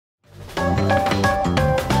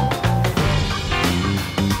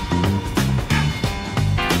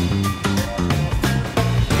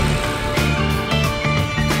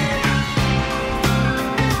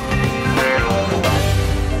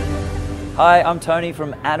Hi, I'm Tony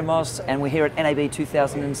from Atomos, and we're here at NAB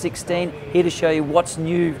 2016, here to show you what's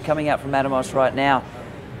new coming out from Atomos right now.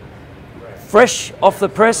 Fresh off the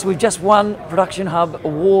press, we've just won Production Hub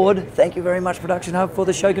Award. Thank you very much, Production Hub, for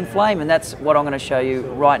the Shogun Flame, and that's what I'm going to show you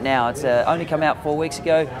right now. It's only come out 4 weeks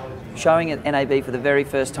ago, showing at NAB for the very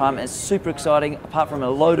first time, and it's super exciting. Apart from a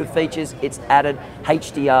load of features, it's added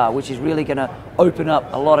HDR, which is really going to open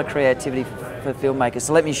up a lot of creativity for filmmakers.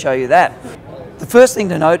 So let me show you that. The first thing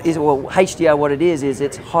to note is, well, HDR, what it is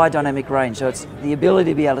it's high dynamic range. So it's the ability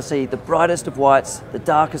to be able to see the brightest of whites, the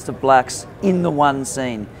darkest of blacks in the one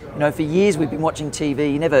scene. You know, for years we've been watching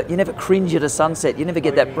TV, you never cringe at a sunset, you never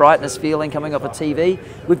get that brightness feeling coming off a TV.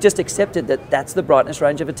 We've just accepted that that's the brightness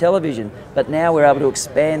range of a television. But now we're able to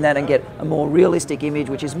expand that and get a more realistic image,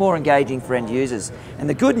 which is more engaging for end users. And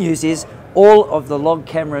the good news is, all of the log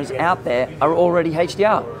cameras out there are already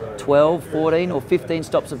HDR. 12, 14 or 15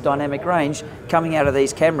 stops of dynamic range coming out of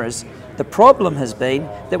these cameras. The problem has been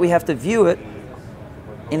that we have to view it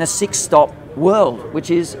in a 6-stop world,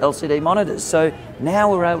 which is LCD monitors. So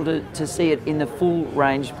now we're able to see it in the full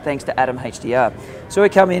range thanks to Atom HDR. So we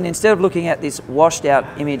come in, instead of looking at this washed out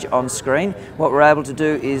image on screen, what we're able to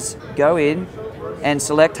do is go in and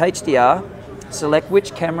select HDR, select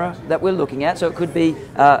which camera that we're looking at. So it could be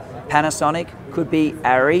Panasonic, could be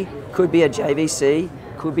Arri, could be a JVC,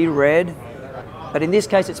 could be Red, but in this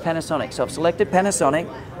case it's Panasonic. So I've selected Panasonic,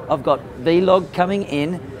 I've got Vlog coming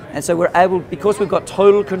in, and so we're able, because we've got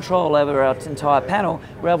total control over our entire panel,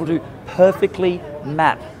 we're able to perfectly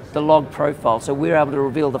map the log profile. So we're able to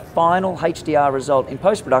reveal the final HDR result in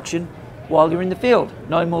post-production while you're in the field.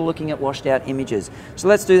 No more looking at washed out images. So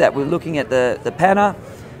let's do that. We're looking at the panner,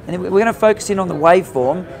 and we're going to focus in on the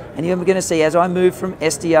waveform, and you're going to see as I move from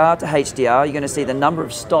SDR to HDR, you're going to see the number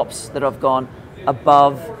of stops that I've gone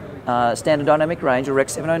above standard dynamic range, or Rec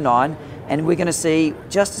 709, and we're going to see,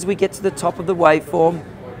 just as we get to the top of the waveform,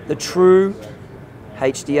 the true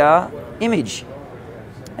HDR image.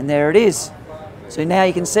 And there it is. So now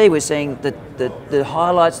you can see we're seeing the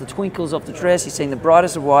highlights, the twinkles of the dress, you're seeing the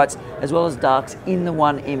brightest of whites as well as darks in the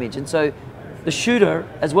one image. And so the shooter,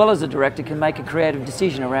 as well as the director, can make a creative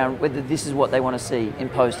decision around whether this is what they want to see in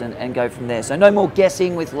post and go from there. So no more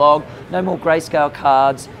guessing with log, no more grayscale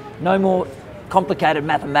cards, no more complicated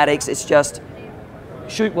mathematics. It's just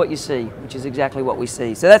shoot what you see, which is exactly what we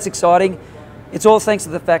see. So that's exciting. It's all thanks to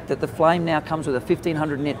the fact that the Flame now comes with a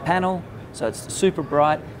 1500 nit panel, so it's super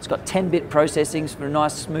bright. It's got 10-bit processing for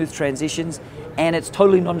nice smooth transitions, and it's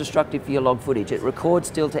totally non-destructive for your log footage. It records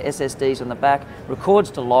still to SSDs on the back, records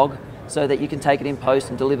to log, so that you can take it in post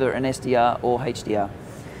and deliver an SDR or HDR.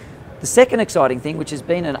 The second exciting thing, which has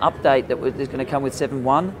been an update that is going to come with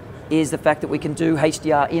 7.1, is the fact that we can do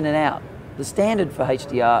HDR in and out. The standard for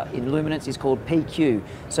HDR in luminance is called PQ.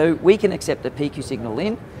 So we can accept a PQ signal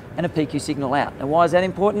in and a PQ signal out. And why is that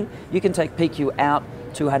important? You can take PQ out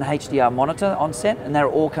to an HDR monitor on set, and they're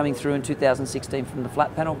all coming through in 2016 from the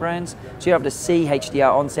flat panel brands. So you're able to see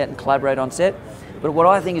HDR on set and collaborate on set. But what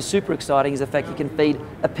I think is super exciting is the fact you can feed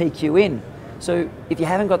a PQ in. So if you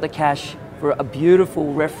haven't got the cash for a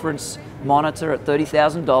beautiful reference monitor at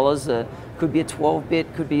 $30,000, could be a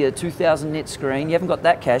 12-bit, could be a 2000 nit screen, you haven't got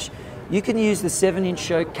that cash, you can use the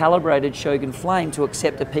 7-inch calibrated Shogun Flame to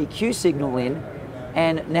accept a PQ signal in,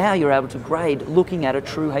 and now you're able to grade looking at a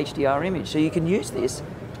true HDR image. So you can use this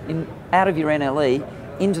out of your NLE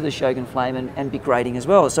into the Shogun Flame and be grading as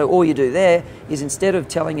well. So all you do there is, instead of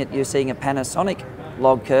telling it you're seeing a Panasonic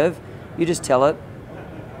log curve, you just tell it,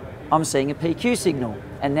 I'm seeing a PQ signal.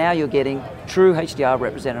 And now you're getting true HDR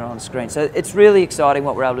represented on screen. So it's really exciting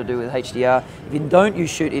what we're able to do with HDR. If you don't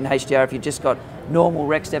use shoot in HDR, if you've just got normal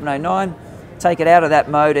Rec 709, take it out of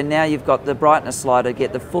that mode, and now you've got the brightness slider,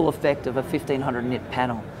 get the full effect of a 1500 nit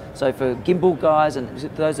panel. So for gimbal guys and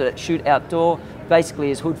those that shoot outdoor,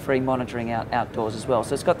 basically is hood-free monitoring outdoors as well.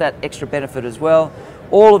 So it's got that extra benefit as well.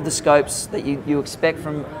 All of the scopes that you expect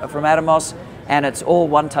from Atomos, and it's all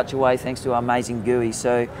one touch away thanks to our amazing GUI.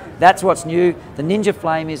 So that's what's new. The Ninja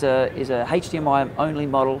Flame is a HDMI only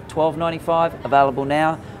model, $12.95, available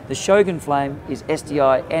now. The Shogun Flame is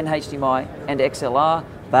SDI and HDMI and XLR,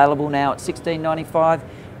 available now at $16.95.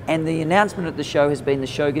 And the announcement at the show has been the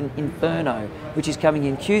Shogun Inferno, which is coming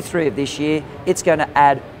in Q3 of this year. It's going to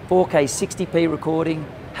add 4K 60p recording,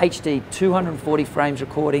 HD 240 frames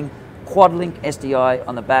recording, quad link SDI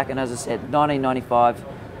on the back, and as I said, $19.95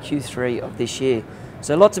 Q3 of this year.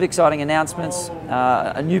 So lots of exciting announcements,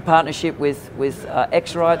 a new partnership with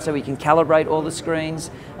X-Rite so we can calibrate all the screens.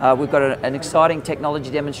 We've got an exciting technology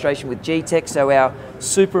demonstration with G-Tech, so our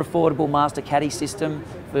super affordable master caddy system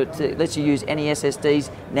lets you use any SSDs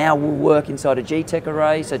now will work inside a G-Tech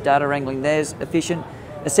array, so data wrangling there's efficient.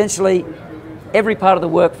 Essentially, every part of the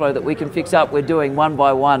workflow that we can fix up, we're doing one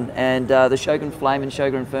by one, and the Shogun Flame and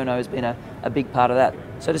Shogun Inferno has been a big part of that.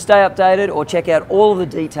 So to stay updated or check out all of the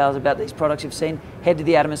details about these products you've seen, head to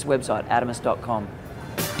the Atomos website,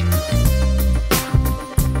 atomos.com.